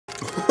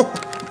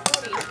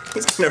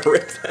He's gonna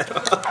rip that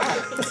off.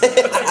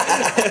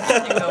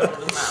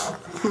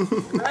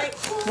 Right.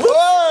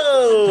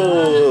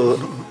 Whoa!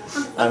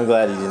 I'm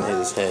glad he didn't hit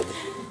his head.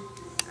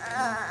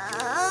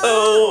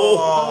 Oh!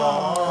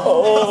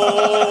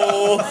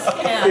 Oh!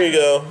 Here you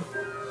go.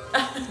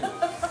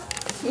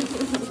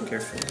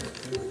 Careful.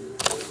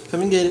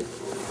 Come and get it.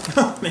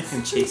 Make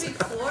him chase it.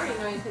 Before, you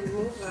know, you can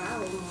move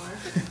around more.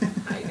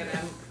 I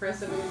gotta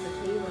press him against the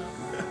table.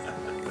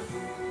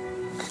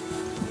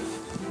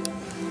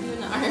 You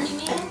an army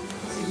man?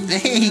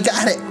 Hey, he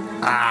got it!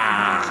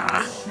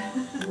 Ah!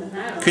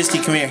 Kristi,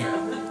 come here.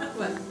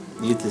 What?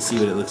 You get to see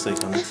what it looks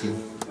like on the TV.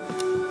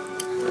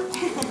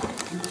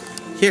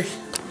 Here.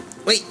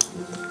 Wait.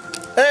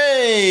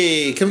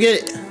 Hey! Come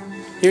get it.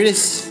 Here it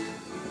is.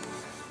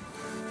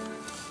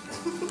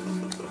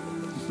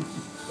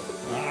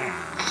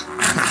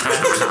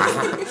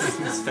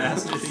 He's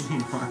faster than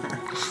you are.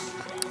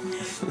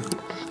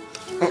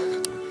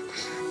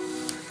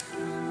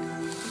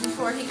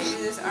 Before he could do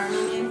this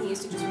army man, he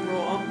used to just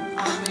roll all the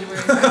way to where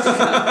he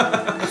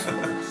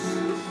was.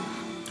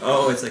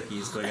 Oh, it's like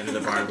he's going under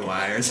the barbed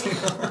wires.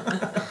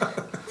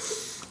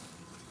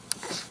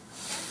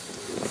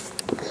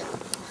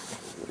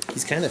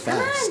 He's kind of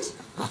fast.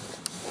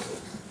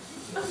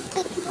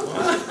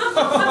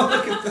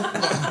 Look at that.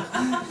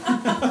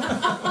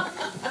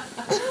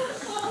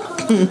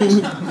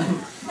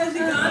 Has he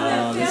gone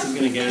that This is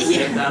fast? gonna get us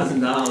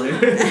 $10,000.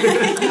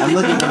 I'm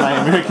looking for my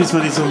America's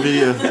Funniest Home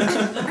Video.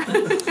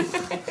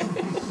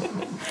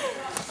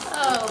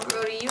 Oh,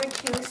 Brodey, you were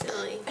too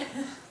silly.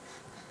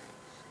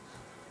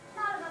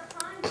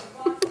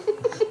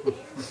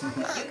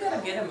 You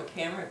gotta get him a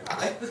camera to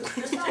play with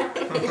Kristi.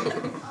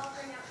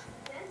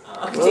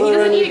 He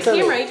doesn't need a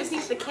camera, he just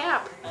needs the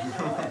cap. I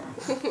know it.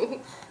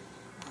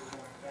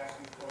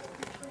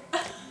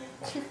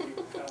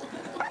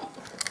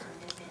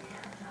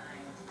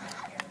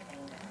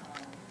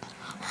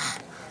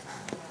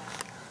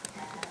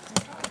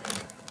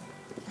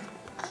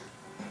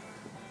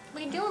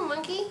 What are you doing,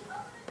 monkey?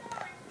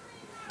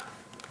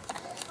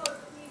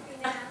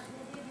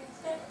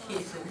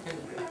 He's in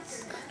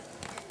boots.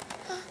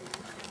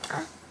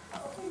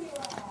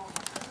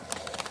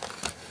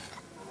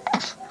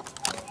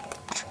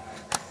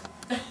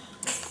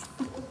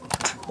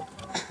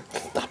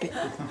 Stop it.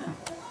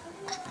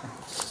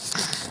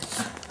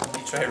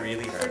 You try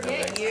really hard.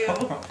 Forget you.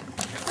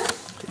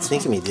 It's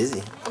making me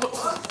dizzy.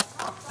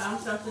 Found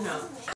something else.